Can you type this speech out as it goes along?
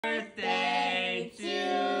Birthday to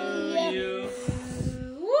you.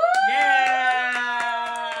 Woo! Yeah!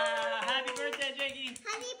 Happy birthday, Jakey.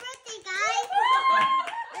 Happy birthday, guys.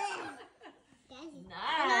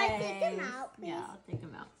 Nice. Can I take them out, please? Yeah, I'll take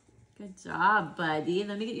them out. Good job, buddy.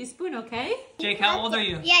 Let me get you a spoon, okay? Jake, how old are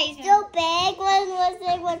you? Yeah, he's so big. One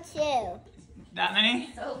big one too. That many?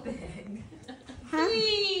 So big. Huh?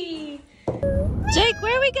 Jake,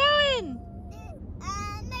 where are we going?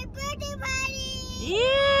 My birthday party. Yeah!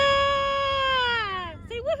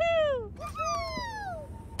 Say woohoo!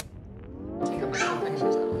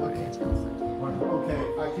 Okay,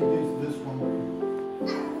 I can use this one.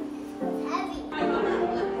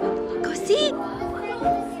 Go see.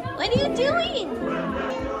 What are you doing?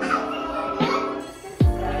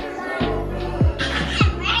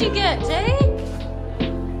 What did you get, Jake?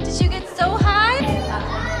 Did you get so high?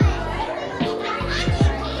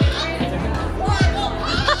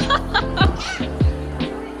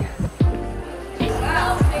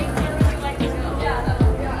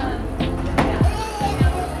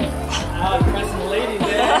 Oh, impressing the ladies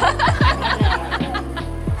there.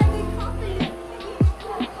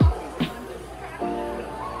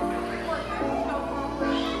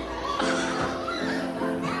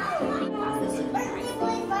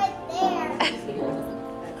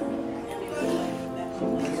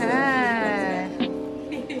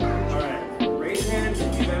 Alright, raise hands if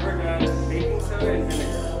you've ever done baking soda and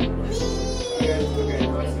vinegar. Okay,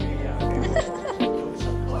 most of you, yeah.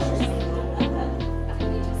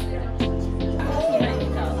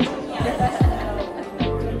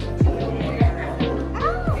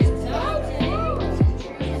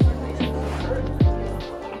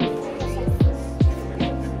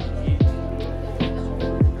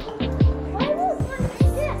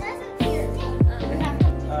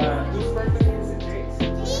 Whose birthday is it, Jake's?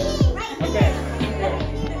 Okay.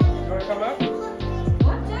 You want to come up?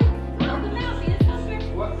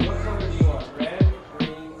 What color do you want? Red,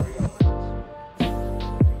 green, or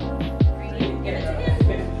green? Give it to him.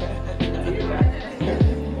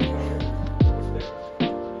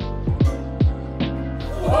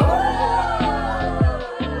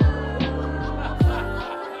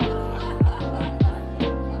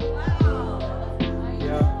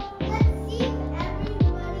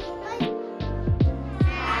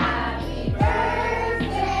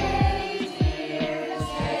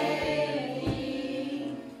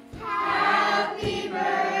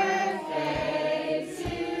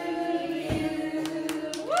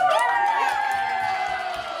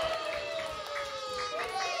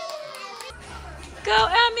 Go,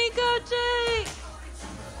 Emmy, go, Jake!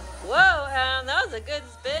 Whoa, Em, that was a good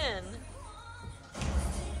spin.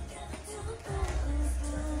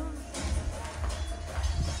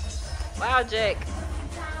 Wow, Jake.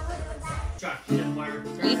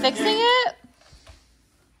 Are you fixing it?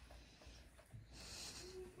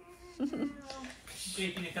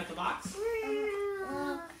 Jake, can you cut the box?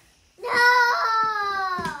 No!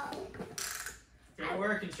 Great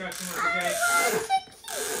work, instruction with Jake.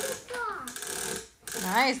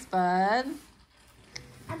 Nice, bud.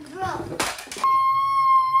 I broke.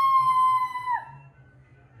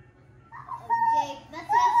 Jake, let's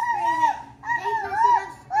stop screaming. Jake, let's stop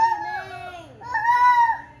screaming.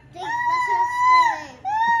 Jake, let's stop screaming. Jake, let's stop screaming.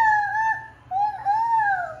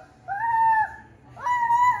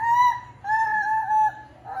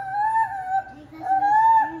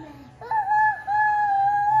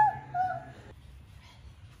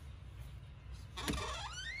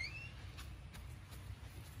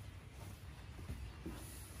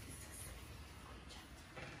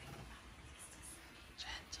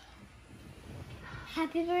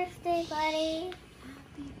 Happy birthday, buddy.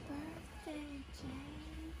 Happy birthday,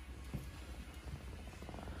 Jane.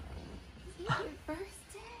 Is it your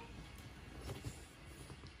birthday?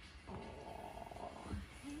 Oh,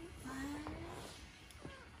 hey, bud.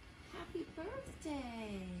 Happy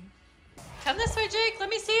birthday. Come this way, Jake. Let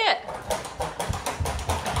me see it.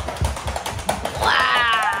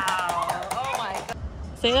 Wow. Oh, my God.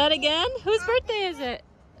 Say that again. Whose birthday is it?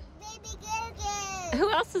 Baby Gilgit. Who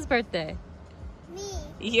else's birthday? Me.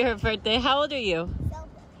 Your birthday. How old are you?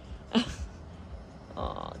 So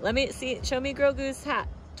Oh, let me see. Show me Grogu's hat.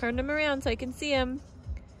 Turn him around so I can see him.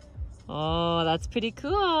 Oh, that's pretty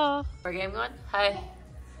cool. Our game going? Hi.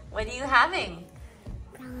 What are you having?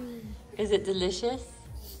 brownie. Is it delicious?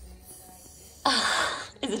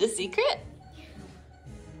 Is it a secret?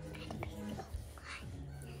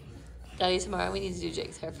 Daddy, tomorrow we need to do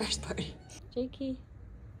Jake's hair first party. Jakey,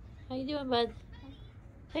 how you doing, bud?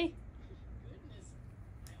 Hey.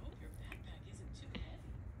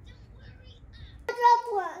 I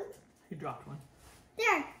dropped one. You dropped one.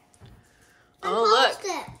 There. Oh, look.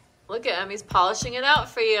 It. Look at him, he's polishing it out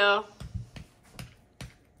for you.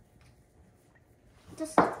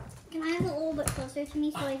 Just, can I have it a little bit closer to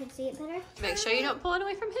me so I can see it better? Make sure you don't pull it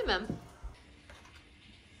away from him, Em.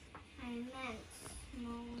 I meant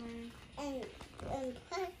smaller and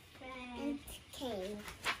came.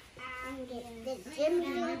 And get the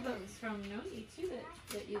gym books from Noni too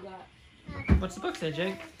that you got. What's the book say,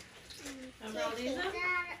 Jake? Remember all these, Em?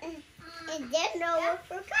 And then no work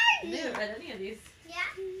for Cardi. I didn't read any of these. Yeah,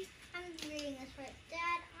 I'm reading this right.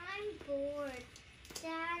 Dad, I'm bored.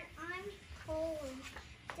 Dad, I'm cold.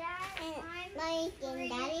 Dad, I'm freezing.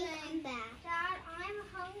 Daddy, I'm back. Dad, I'm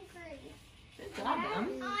hungry. Good job,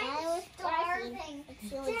 Em. I'm starving.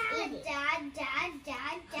 Dad, Dad.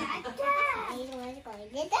 I was going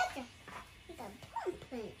to get that. He's a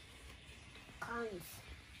pumpkin.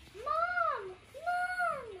 Mom.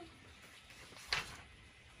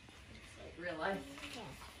 Real life.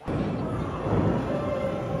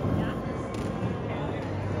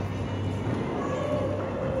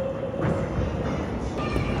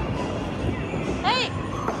 Hey!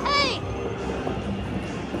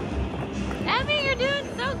 Emmy, you're doing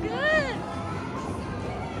so good!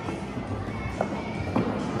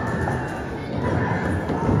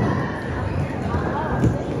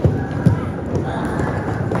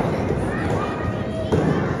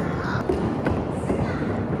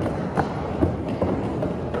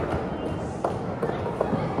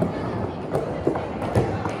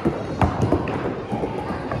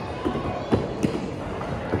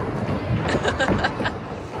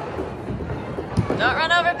 Don't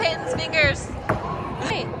run over Peyton's fingers.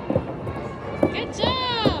 Hey, good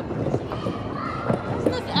job.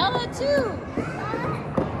 There's Ella too.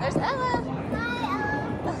 There's Ella.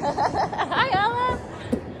 Hi, Ella.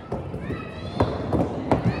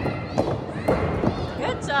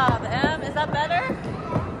 Good job, Em. Is that better?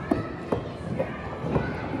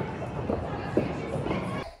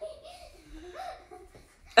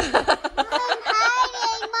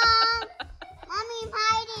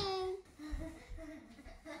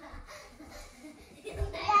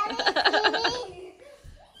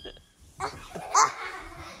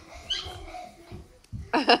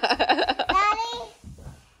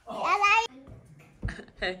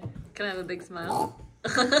 Hey, can I have a big smile?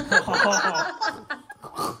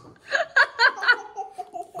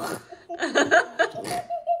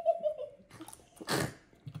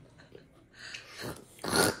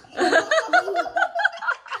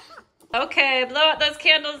 Okay, blow out those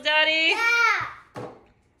candles, Daddy. Yeah.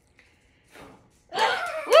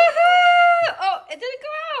 Woohoo! Oh, it didn't go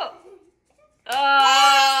out.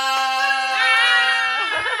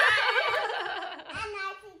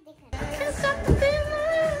 Can't stop the feeling.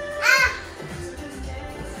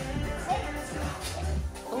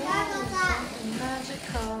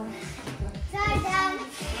 Magical.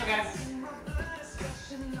 Okay.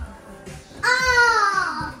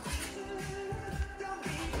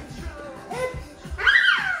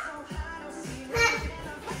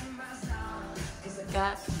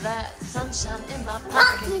 Got that sunshine in my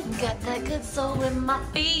pocket, got that good soul in my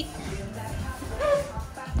feet.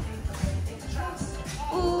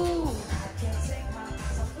 Ooh.